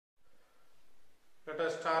Let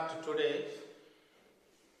us start today's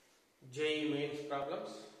JEE mains problems.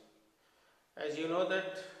 As you know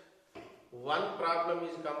that one problem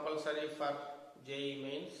is compulsory for JEE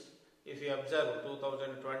mains. If you observe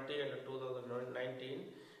 2020 and 2019,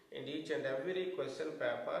 in each and every question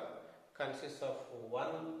paper consists of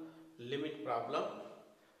one limit problem.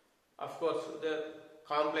 Of course, the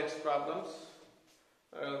complex problems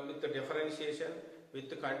with the differentiation, with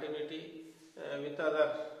the continuity, with other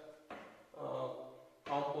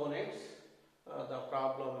components, the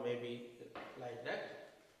problem may be like that.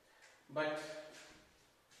 But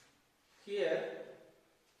here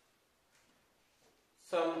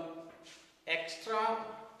some extra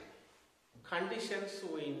conditions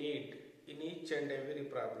we need in each and every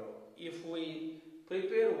problem. If we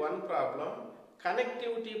prepare one problem,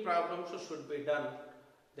 connectivity problems should be done.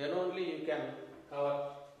 Then only you can cover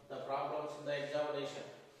the problems in the examination.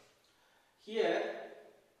 Here,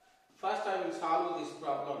 first I will solve this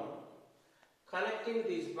problem. Connecting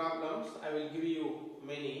these problems, I will give you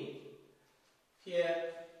many. Here,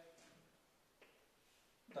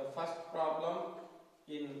 the first problem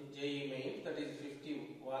in JEE main, that is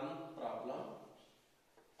 51 problem,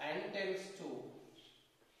 n tends to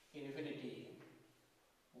infinity,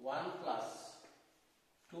 1 plus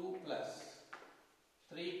 2 plus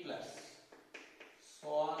 3 plus so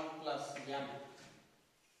on plus m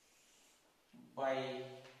by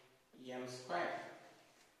m square.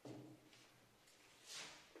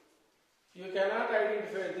 You cannot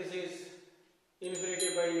identify this is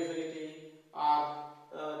infinity by infinity or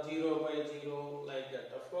 0 by 0 like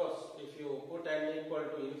that. Of course, if you put n equal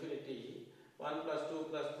to infinity, 1 plus 2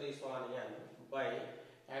 plus 3 so on n by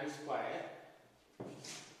n square,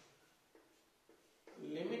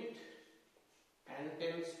 limit n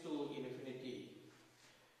tends to infinity.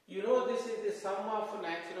 You know this is the sum of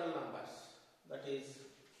natural numbers, that is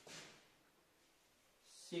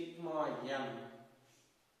sigma m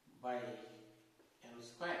by m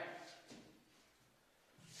square.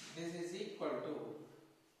 This is equal to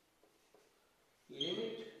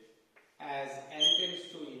limit as n tends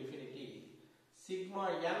to infinity. Sigma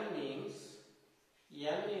n means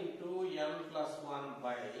n into n plus 1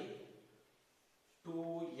 by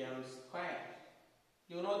 2m square.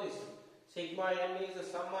 You know this. Sigma n is the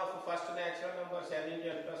sum of first natural numbers n into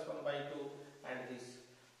n plus 1 by 2 and this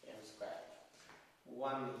m square.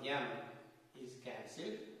 1m is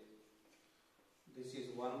cancelled. This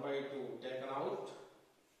is 1 by 2 taken out.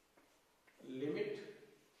 Limit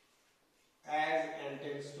as n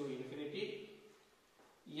tends to infinity.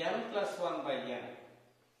 n plus 1 by n.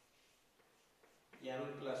 n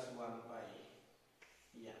plus 1 by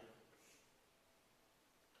n.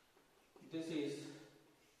 This is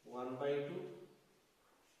 1 by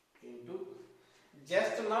 2 into,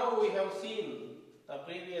 just now we have seen the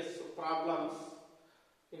previous problems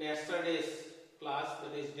in yesterday's class,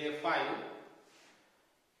 that is day 5.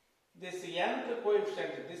 This nth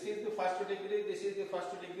coefficient, this is the first degree, this is the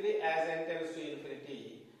first degree as n tends to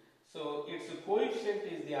infinity. So its coefficient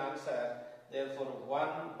is the answer, therefore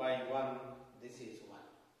 1 by 1, this is 1.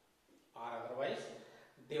 Or otherwise,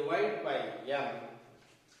 divide by m.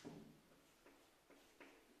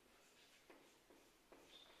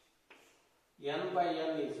 n by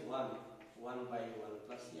n is 1, 1 by 1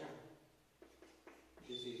 plus n.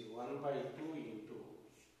 This is 1 by 2 into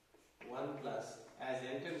 1 plus, as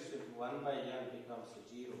n tends to 1 by n becomes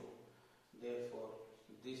 0. Therefore,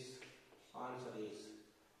 this answer is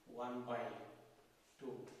 1 by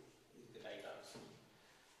 2 is the right answer.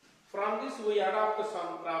 From this we adopt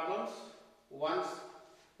some problems. Once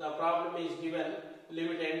the problem is given,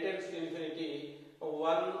 limit n tends to infinity,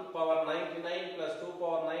 1 power 99 plus 2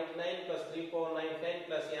 power 99 plus 3 power 99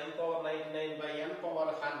 plus n power 99 by n power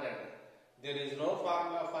 100. There is no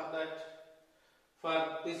formula for that. For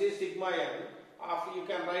this is sigma n. After you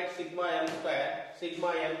can write sigma n square,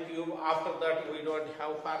 sigma n cube. After that we don't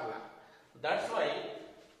have formula. That's why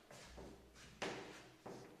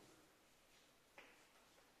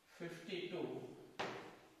 52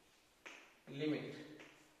 limit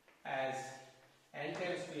as n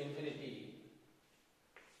tends to infinity,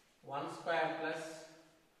 1 square plus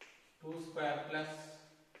 2 square plus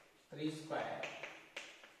 3 square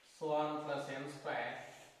so on plus n square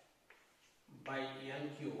by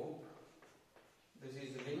n cube. This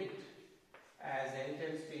is limit as n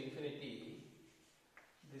tends to infinity.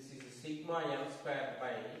 This is sigma n square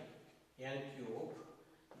by n cube.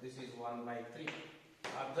 This is 1 by 3.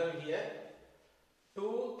 Observe here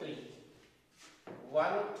 2, 3,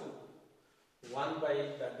 1, 2. 1 by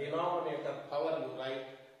the denominator power you write,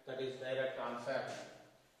 that is direct answer.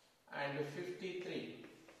 And 53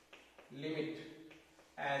 limit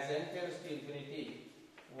as n tends to infinity,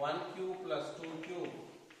 1 cube plus 2 cube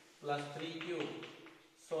plus 3 cube,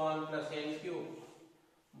 so on plus n cube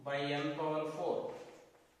by n power 4.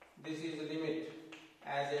 This is the limit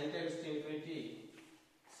as n tends to infinity,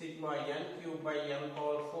 sigma n cube by n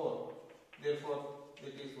power 4. Therefore,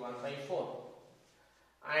 it is 1 by 4.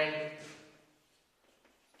 And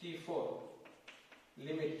T4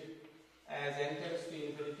 limit as n tends to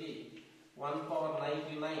infinity, 1 power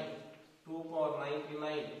 99, 2 power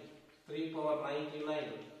 99, 3 power 99,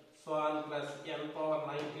 so on plus n power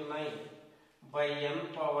 99 by n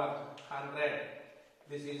power 100.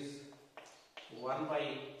 This is 1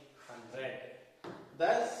 by 100.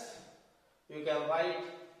 Thus, you can write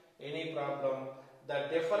any problem. The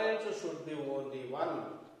difference should be only 1.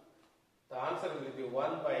 The answer will be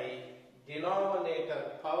 1 by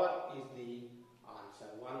denominator power is the answer.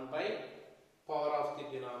 1 by power of the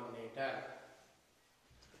denominator.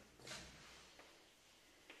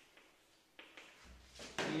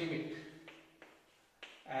 Limit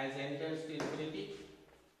as n tends to infinity,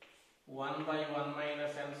 1 by 1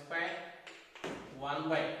 minus n square, 1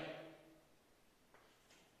 by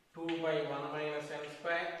 2 by 1 minus n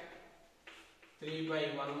square, 3 by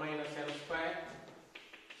 1 minus n square,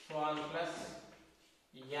 so on plus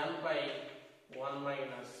n by 1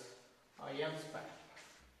 minus n square.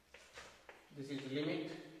 This is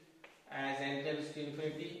limit as n tends to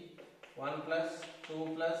infinity, 1 plus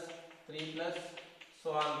 2 plus 3 plus so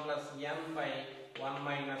on plus n by 1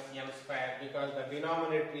 minus n square, because the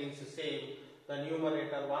denominator is the same, the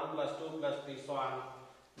numerator 1 plus 2 plus 3 so on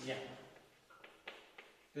n.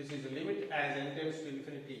 This is the limit as n tends to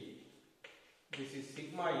infinity. This is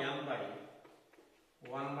sigma n by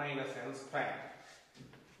 1 minus n square,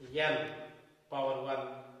 n power 1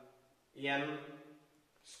 n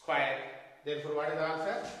square. Therefore, what is the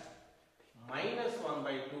answer? Minus 1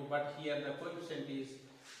 by 2, but here the coefficient is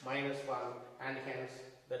minus 1 and hence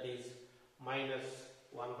that is minus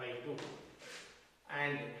 1 by 2.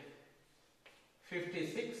 And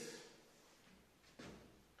 56,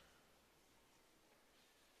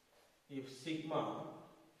 if sigma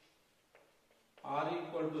r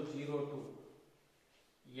equal to 0 to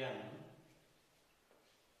n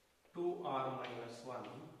 2r minus 1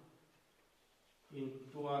 in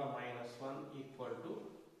 2r minus 1 equal to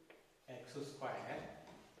x square,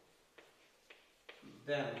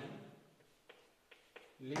 then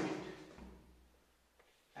limit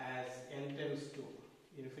as n tends to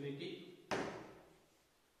infinity,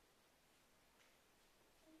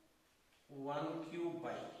 1 cube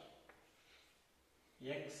by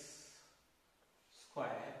x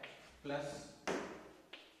square plus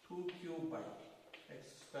 2 cube by x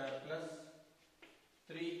square plus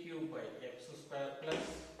 3 cube by x square plus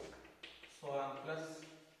so on plus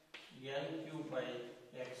n cube by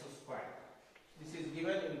x square. This is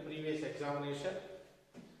given in previous examination.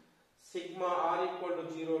 Sigma r equal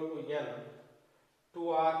to 0 to n,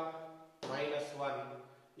 2r minus 1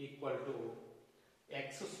 equal to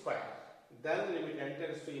x square. Then limit n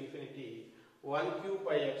tends to infinity, 1 cube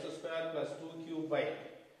by x square plus 2 cube by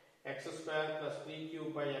x square plus 3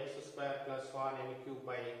 cube by x square plus 1 n cube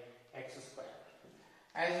by x square.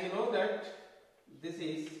 As you know that this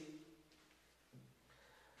is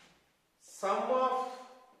sum of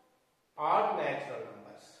odd natural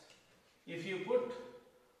numbers. If you put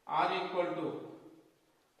r equal to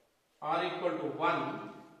 1,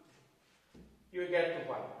 you get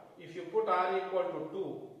 1. If you put r equal to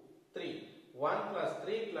 2, 3, 1 plus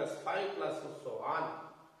 3 plus 5 plus so on,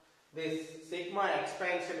 this sigma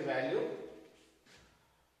expansion value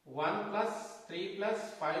 1 plus 3 plus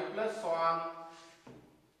 5 plus so on,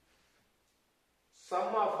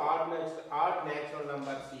 sum of odd natural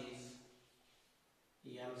numbers is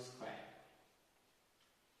n square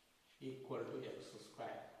equal to x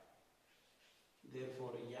square.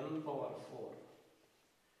 Therefore, n power 4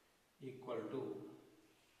 equal to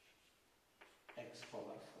x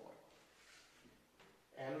power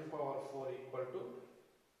 4. N power 4 equal to,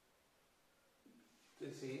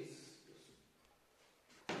 this is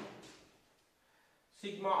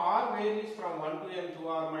sigma r varies from 1 to n to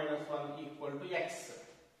r minus 1 equal to x.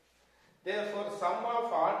 Therefore, sum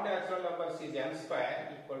of odd natural numbers is n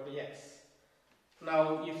square equal to x.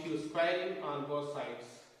 Now, if you square in on both sides,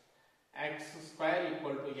 x square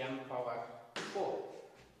equal to n power 4.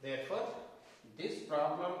 Therefore, this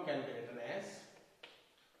problem can be written as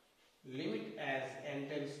limit as n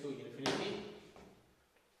tends to infinity,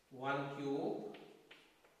 1 cube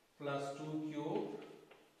plus 2 cube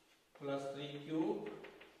plus 3 cube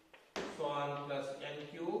so on plus n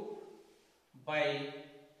cube by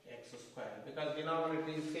x square, because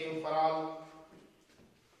denominator is same for all.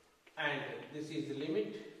 and this is the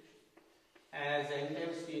limit as n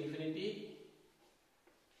tends to infinity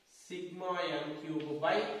sigma n cube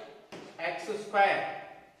by x square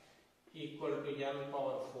equal to n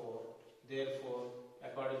power 4. Therefore,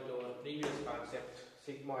 according to our previous concept,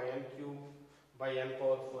 sigma n cube by n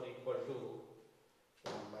power 4 equal to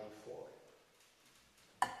 1 by 4.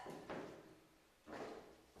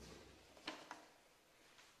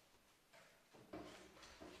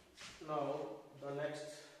 Now, the next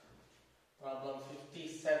problem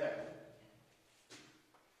 57.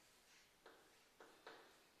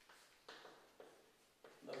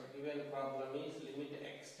 The given problem is limit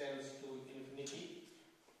x tends to infinity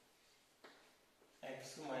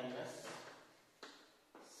x minus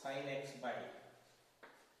sin x by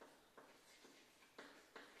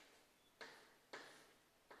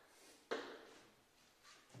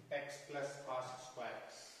x plus cos square x.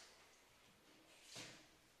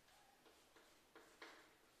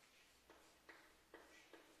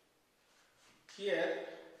 Here,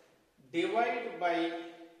 divide by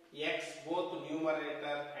x both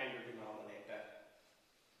numerator and denominator.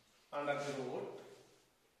 Under the root,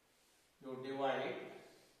 you divide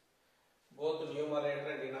both numerator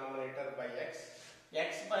and denominator by x.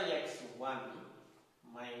 X by x 1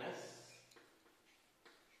 minus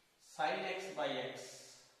sin x by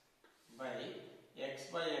x by x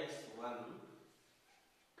by x 1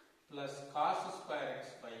 plus cos square x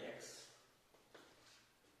by x.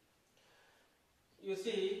 You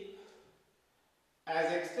see,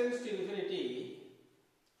 as x tends to infinity,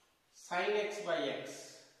 sin x by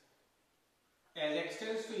x, as x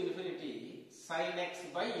tends to infinity, sin x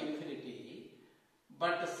by infinity,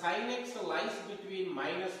 but sin x lies between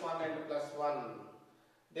minus 1 and plus 1.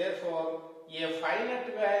 Therefore, a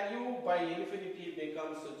finite value by infinity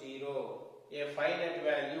becomes 0. A finite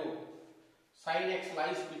value, sin x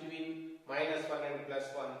lies between minus 1 and plus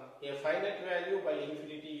 1. A finite value by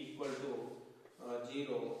infinity equal to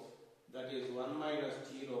 0, that is 1 minus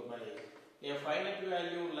 0 by a finite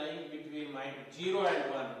value lying between 0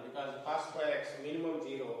 and 1, because cos square x minimum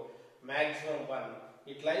 0, maximum 1,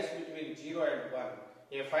 it lies between 0 and 1.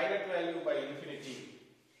 A finite value by infinity,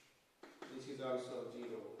 this is also 0,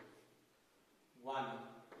 1,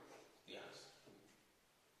 the answer.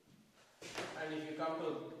 And if you come to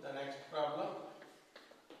the next problem,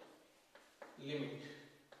 limit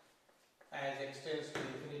as x tends to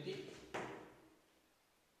infinity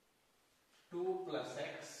 2 plus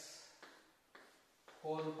x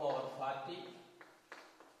whole power 40,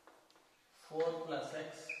 4 plus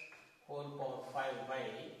x whole power 5 by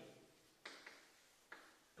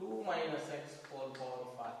 2 minus x whole power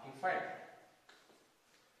 45.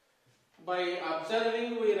 By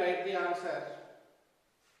observing, we write the answer.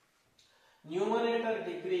 Numerator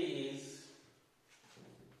degree is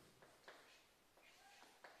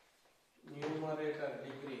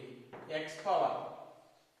x power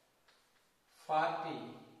 40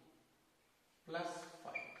 plus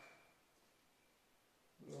 5.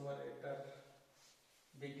 Numerator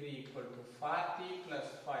degree equal to 40 plus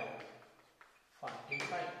 5,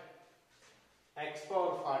 45. X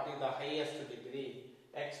power 40 the highest degree,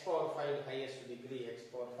 x power 5 highest degree, x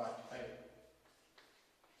power 45.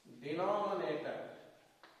 Denominator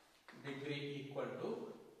degree equal to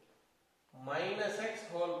minus x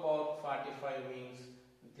whole power 45 means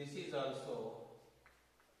this is also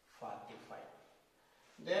 45.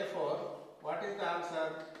 Therefore, what is the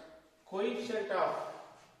answer? Coefficient of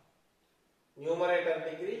numerator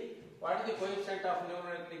degree. What is the coefficient of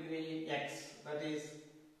numerator degree? X. That is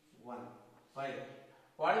 1. Why?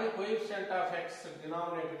 What is the coefficient of x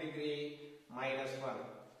denominator degree? Minus 1.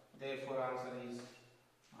 Therefore, answer is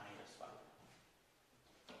minus 1.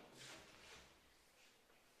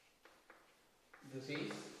 This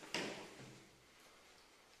is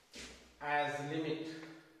as limit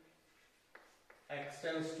x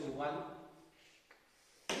tends to 1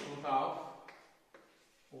 root of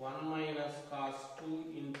 1 minus cos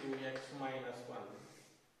 2 into x minus 1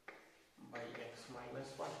 by x minus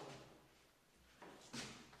 1.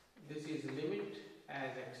 This is limit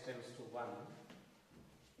as x tends to 1.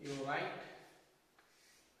 You write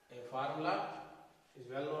a formula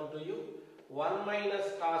is well known to you. 1 minus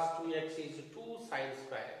cos 2x is 2 sin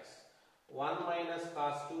square x. 1 minus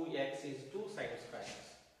cos 2x is 2 sin square x.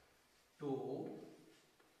 2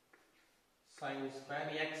 sin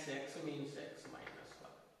square x, x means x minus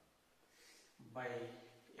 1 by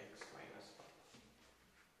x minus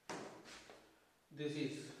 1. This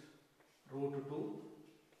is root 2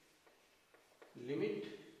 limit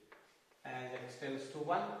as x tends to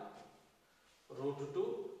 1, root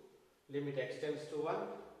 2 limit x tends to 1.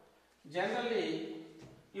 Generally,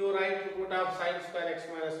 you write root of sine square x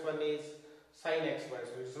minus 1 is sine x minus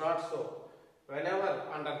 1. It's not so. Whenever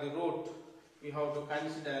under the root, you have to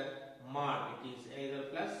consider mod. It is either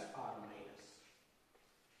plus or minus.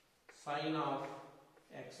 Sine of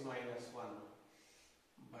x minus 1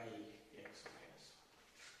 by x minus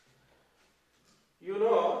 1. You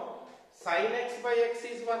know, sine x by x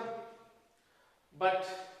is 1. But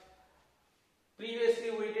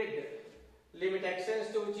previously we did limit x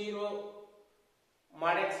tends to 0,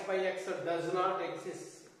 mod x by x does not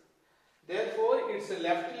exist. Therefore, its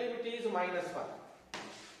left limit is minus 1.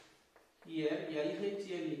 Here,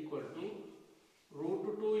 LHL equal to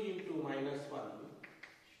root 2 into minus 1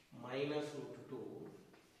 minus root 2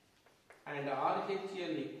 and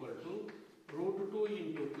RHL equal to root 2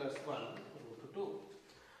 into plus 1 root 2.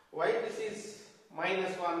 Why this is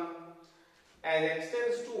minus 1? As x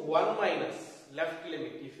tends to 1 minus left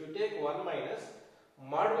limit, if you take 1 minus,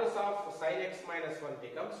 modulus of sin x minus 1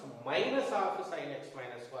 becomes minus of sin x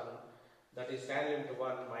minus 1, that is tan limit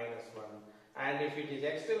 1 minus 1, and if it is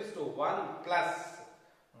x tends to 1 plus,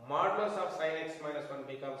 modulus of sin x minus 1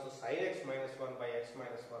 becomes sin x minus 1 by x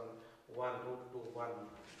minus 1, 1 root 2 1.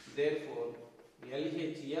 Therefore,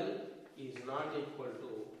 LHL is not equal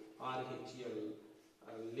to RHL.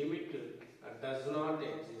 Limit does not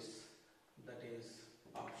exist. That is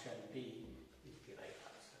option D is the right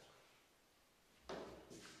answer.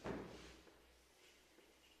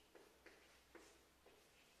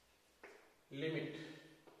 Limit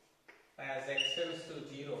as x tends to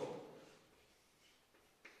 0,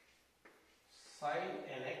 sin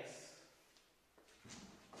nx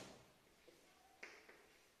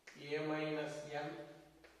a minus n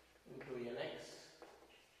into nx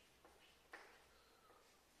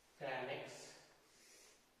tan x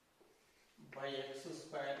by x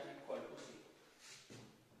square equal to c.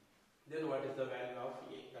 Then what is the value of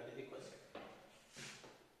a? That is the question.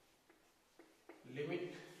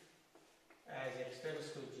 Limit as x tends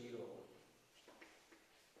to 0,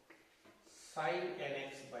 sin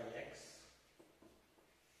nx by x,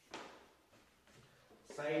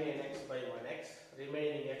 sin nx by 1x,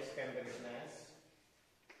 remaining x can be written as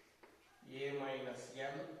a minus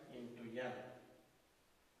n into n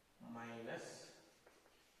minus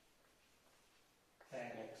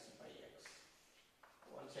tan x by x.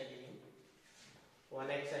 Once again,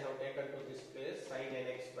 1x I have taken to this place, sin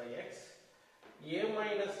nx by x, a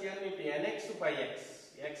minus n into nx by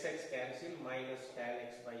x, x cancel, minus tan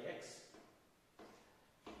x by x.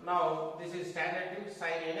 Now this is standard limit,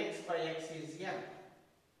 sin nx by x is n.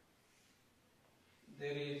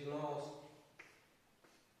 There is no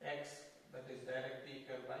x, that is directly you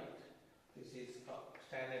can write. This is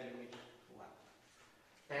standard limit 1.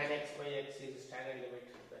 Tan x by x is standard limit,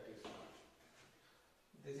 that is 1.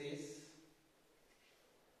 This is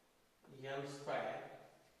n square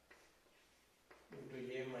into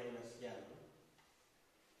a minus n.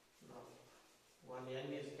 Now 1n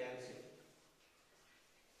is cancelled.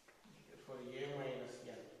 Therefore a minus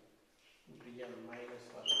n into n minus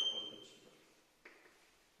 1 equal to 0.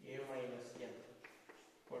 A minus n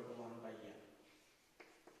equal to 1 by n.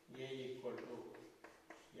 A equal to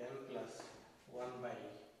n plus 1 by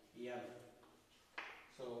n.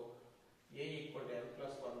 So a equal to n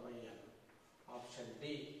plus 1 by n. Option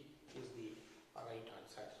D